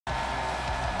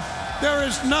There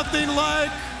is nothing like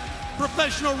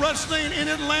professional wrestling in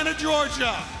Atlanta,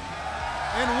 Georgia.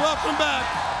 And welcome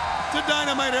back to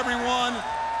Dynamite, everyone.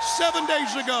 7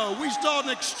 days ago, we saw an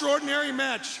extraordinary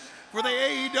match for the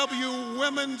AEW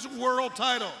Women's World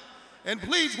Title. And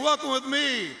please welcome with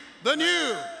me the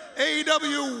new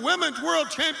AEW Women's World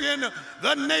Champion,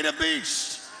 the Native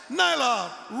Beast,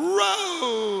 Nyla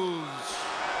Rose.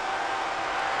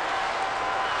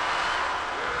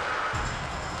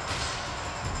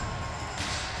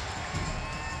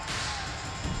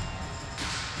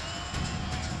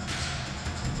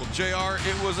 JR,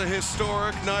 it was a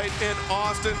historic night in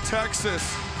Austin, Texas,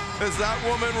 as that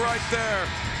woman right there,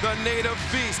 the Native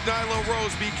Beast, Nyla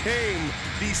Rose, became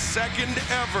the second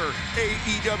ever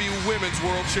AEW Women's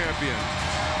World Champion.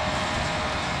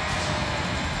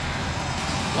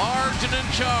 Large and in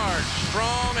charge,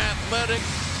 strong, athletic,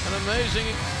 an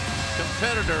amazing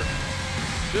competitor.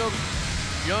 Still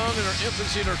young in her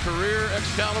infancy in her career,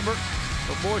 Excalibur,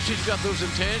 but boy, she's got those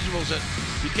intangibles that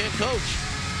you can't coach.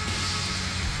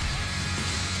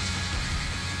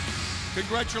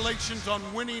 Congratulations on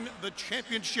winning the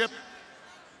championship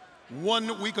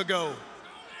 1 week ago.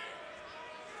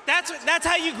 That's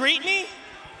how you greet me?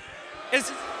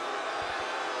 Is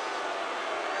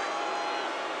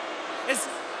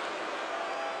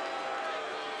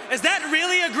that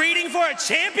really a greeting for a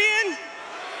champion?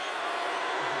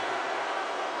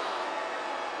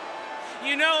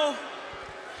 You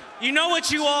know what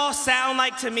you all sound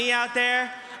like to me out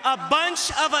there? A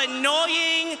bunch of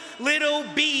annoying little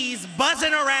bees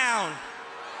buzzing around.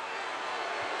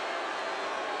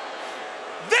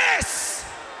 This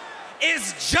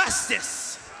is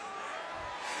justice.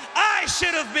 I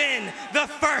should have been the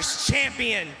first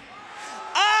champion.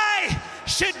 I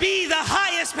should be the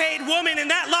highest paid woman in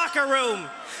that locker room.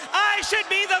 I should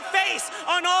be the face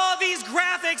on all these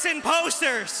graphics and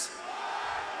posters.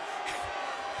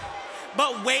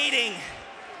 But waiting,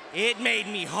 it made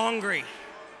me hungry.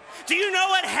 Do you know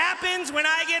what happens when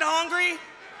I get hungry?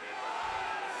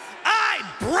 I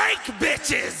break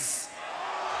bitches.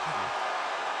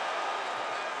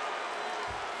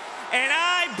 And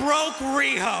I broke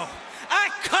Riho. I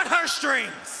cut her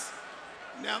strings.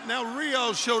 Now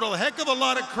Riho showed a heck of a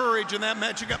lot of courage in that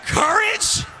match.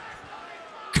 Courage?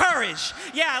 Courage.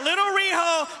 Yeah, little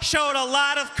Riho showed a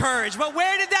lot of courage. But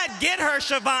where did that get her,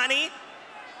 Shivani?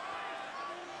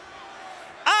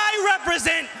 I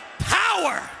represent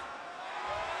power.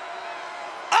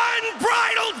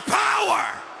 Unbridled power!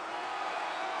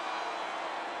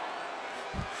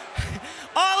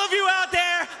 All of you out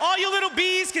there, all you little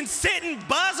bees can sit and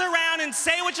buzz around and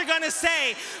say what you're gonna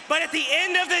say, but at the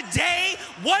end of the day,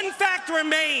 one fact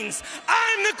remains.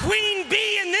 I'm the queen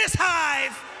bee in this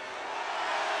hive.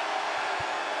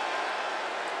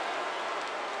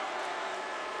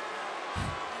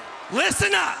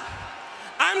 Listen up.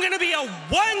 I'm gonna be a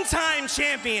one-time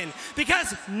champion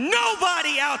because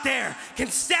nobody out there can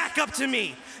stack up to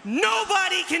me.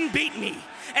 Nobody can beat me.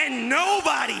 And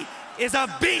nobody is a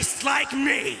beast like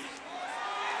me.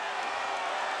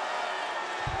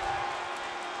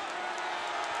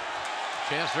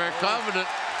 Chance very confident.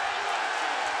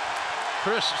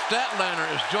 Chris Statlander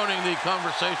is joining the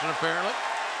conversation apparently.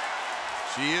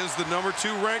 She is the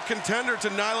 #2 ranked contender to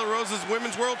Nyla Rose's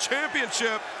Women's World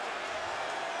Championship.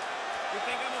 You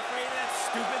think I'm afraid of that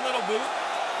stupid little boot?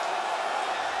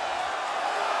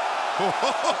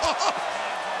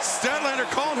 Statlander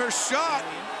calling her shot.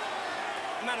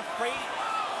 I'm not afraid.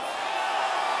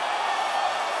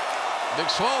 Big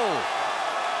Swole.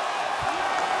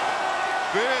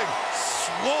 Big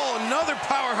Swole, another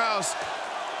powerhouse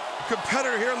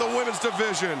competitor here in the women's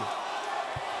division.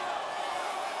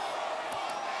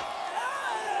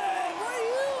 What are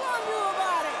you gonna do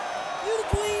about it? You the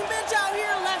queen bitch out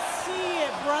here? Let's see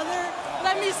it, brother.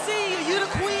 Let me see you. You the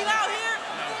queen out here?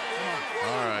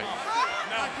 All right.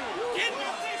 Get in my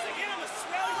face again. I'm gonna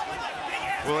smell you like that big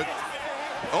ass. Well,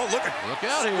 oh, look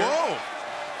out here. Whoa.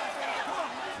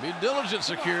 Be diligent,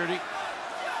 security.